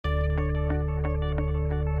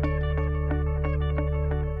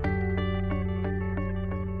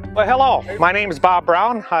Well, hello, my name is Bob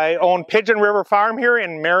Braun. I own Pigeon River Farm here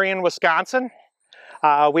in Marion, Wisconsin.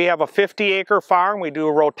 We have a 50-acre farm. We do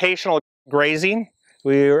rotational grazing.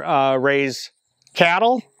 We raise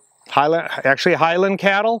cattle, Highland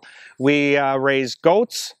cattle. We raise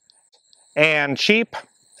goats and sheep,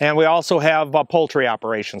 and we also have poultry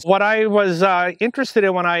operations. What I was interested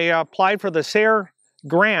in when I applied for the SARE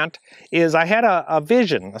grant is I had a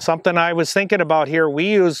vision, something I was thinking about here. We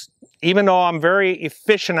use, even though I'm very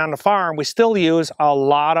efficient on the farm, we still use a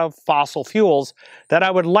lot of fossil fuels that I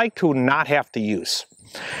would like to not have to use.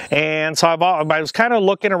 And so I was kind of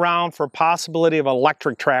looking around for possibility of an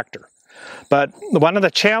electric tractor. But one of the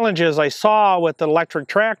challenges I saw with the electric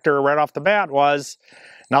tractor right off the bat was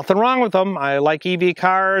nothing wrong with them. I like EV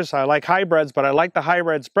cars, I like hybrids, but I like the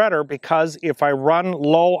hybrids better because if I run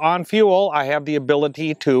low on fuel, I have the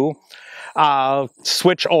ability to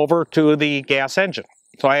switch over to the gas engine.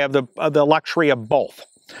 So I have the luxury of both.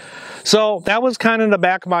 So that was kind of in the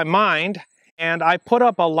back of my mind, and I put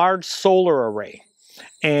up a large solar array.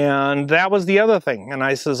 And that was the other thing. And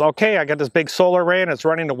I says, okay, I got this big solar array and it's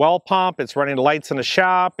running the well pump, it's running the lights in the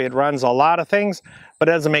shop, it runs a lot of things, but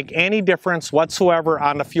it doesn't make any difference whatsoever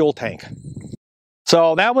on the fuel tank.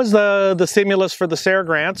 So that was the stimulus for the SARE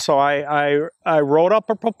grant. So I wrote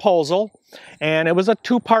up a proposal, and it was a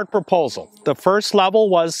two-part proposal. The first level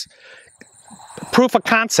was proof of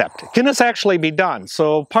concept. Can this actually be done?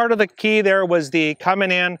 So part of the key there was the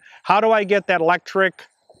coming in, how do I get that electric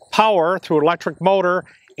power through electric motor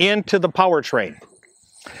into the powertrain?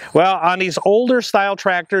 Well, on these older style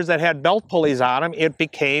tractors that had belt pulleys on them, it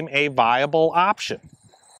became a viable option.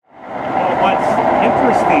 Well, what's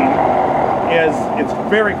interesting is it's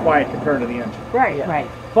very quiet compared to the engine. Right, yeah. Right.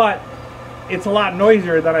 But it's a lot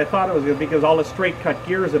noisier than I thought it was going to be because all the straight cut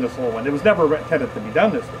gears in this old one. It was never intended to be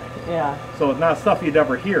done this way. Yeah. So it's not stuff you'd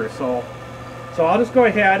ever hear. So I'll just go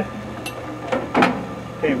ahead.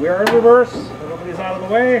 Okay, we are in reverse. Everybody's out of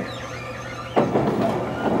the way.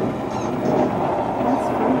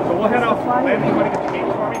 So we'll head out. Landon, you want to get the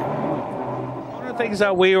gate for me? One of the things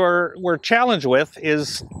that we were challenged with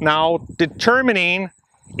is now determining,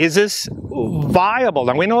 is this viable?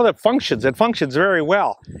 Now we know that it functions very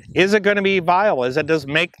well. Is it going to be viable? Does it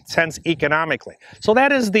make sense economically? So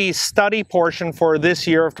that is the study portion for this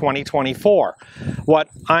year of 2024. What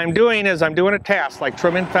I'm doing is I'm doing a task like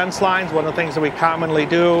trimming fence lines, one of the things that we commonly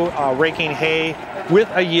do, raking hay with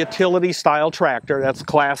a utility style tractor. That's the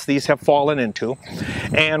class these have fallen into.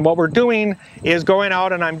 And what we're doing is going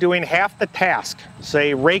out and I'm doing half the task,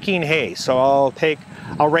 say raking hay. So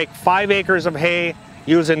I'll rake 5 acres of hay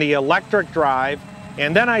using the electric drive,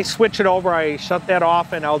 and then I switch it over, I shut that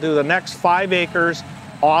off, and I'll do the next 5 acres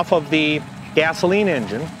off of the gasoline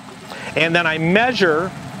engine, and then I measure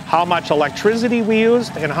how much electricity we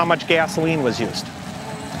used and how much gasoline was used.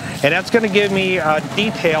 And that's going to give me a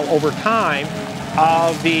detail over time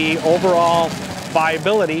of the overall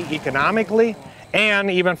viability economically and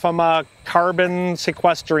even from a carbon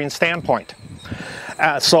sequestering standpoint.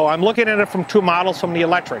 So I'm looking at it from two models from the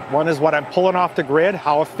electric. One is what I'm pulling off the grid,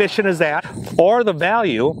 how efficient is that, or the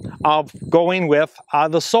value of going with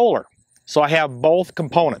the solar. So I have both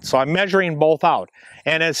components. So I'm measuring both out.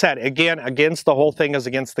 And as I said, again, the whole thing is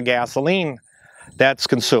against the gasoline that's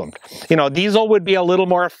consumed. You know, diesel would be a little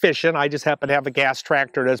more efficient. I just happen to have a gas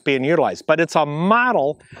tractor that's being utilized. But it's a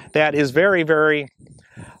model that is very, very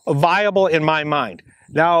viable in my mind.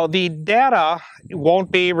 Now, the data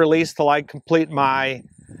won't be released till I complete my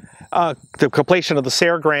the completion of the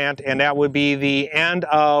SARE grant, and that would be the end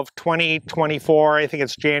of 2024. I think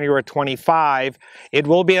it's January 25. It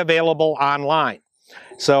will be available online.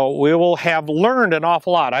 So we will have learned an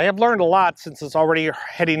awful lot. I have learned a lot since it's already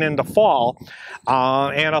heading into fall,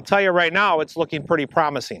 and I'll tell you right now, it's looking pretty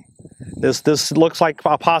promising. This looks like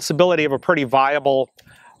a possibility of a pretty viable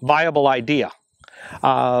idea.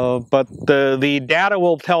 But the data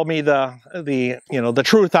will tell me the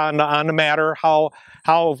truth on the matter,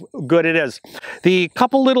 how good it is. The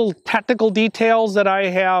couple little technical details that I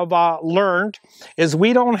have learned is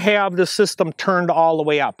we don't have the system turned all the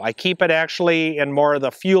way up. I keep it actually in more of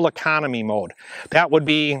the fuel economy mode. That would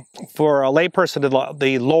be for a layperson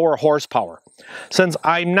the lower horsepower. Since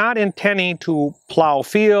I'm not intending to plow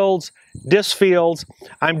fields, disc fields,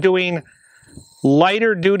 I'm doing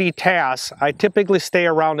lighter duty tasks. I typically stay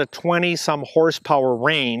around a 20-some horsepower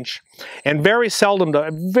range, and very seldom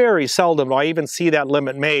do I even see that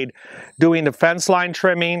limit made doing the fence line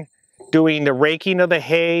trimming, doing the raking of the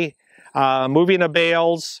hay, moving the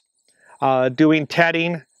bales, doing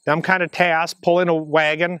tedding, them kind of tasks, pulling a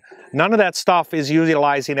wagon. None of that stuff is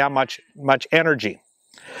utilizing that much energy.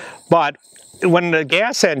 But when the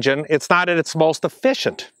gas engine, it's not at its most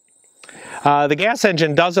efficient. The gas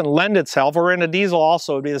engine doesn't lend itself, or in a diesel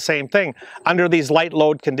also would be the same thing, under these light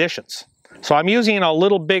load conditions. So I'm using a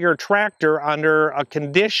little bigger tractor under a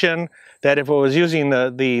condition that if it was using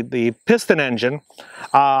the piston engine,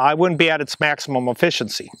 I wouldn't be at its maximum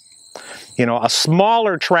efficiency. You know, a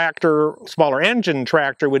smaller tractor, smaller engine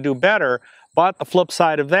tractor would do better, but the flip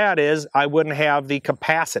side of that is I wouldn't have the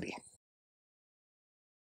capacity.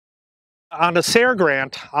 On the SARE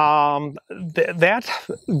grant, that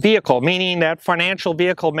vehicle, meaning that financial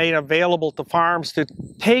vehicle made available to farms to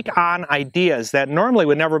take on ideas that normally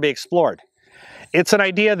would never be explored. It's an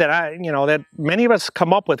idea that that many of us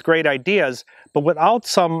come up with great ideas, but without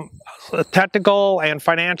some technical and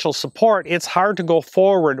financial support, it's hard to go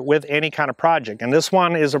forward with any kind of project. And this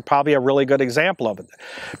one is probably a really good example of it.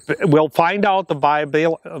 We'll find out the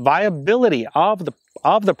viability of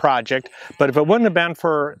the project, but if it wouldn't have been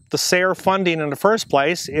for the SARE funding in the first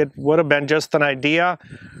place, it would have been just an idea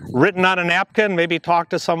written on a napkin, maybe talk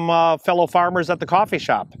to some fellow farmers at the coffee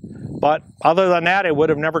shop. But other than that, it would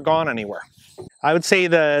have never gone anywhere. I would say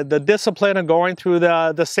the discipline of going through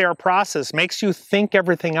the SARE process makes you think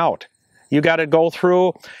everything out. You got to go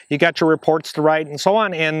through, you got your reports to write and so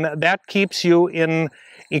on, and that keeps you so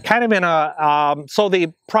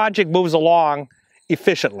the project moves along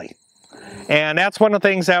efficiently. And that's one of the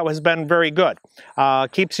things that has been very good.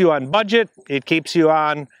 Keeps you on budget, it keeps you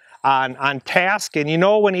on task, and you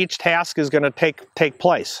know when each task is going to take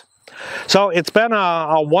place. So it's been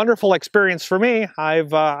a wonderful experience for me.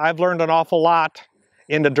 I've learned an awful lot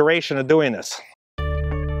in the duration of doing this.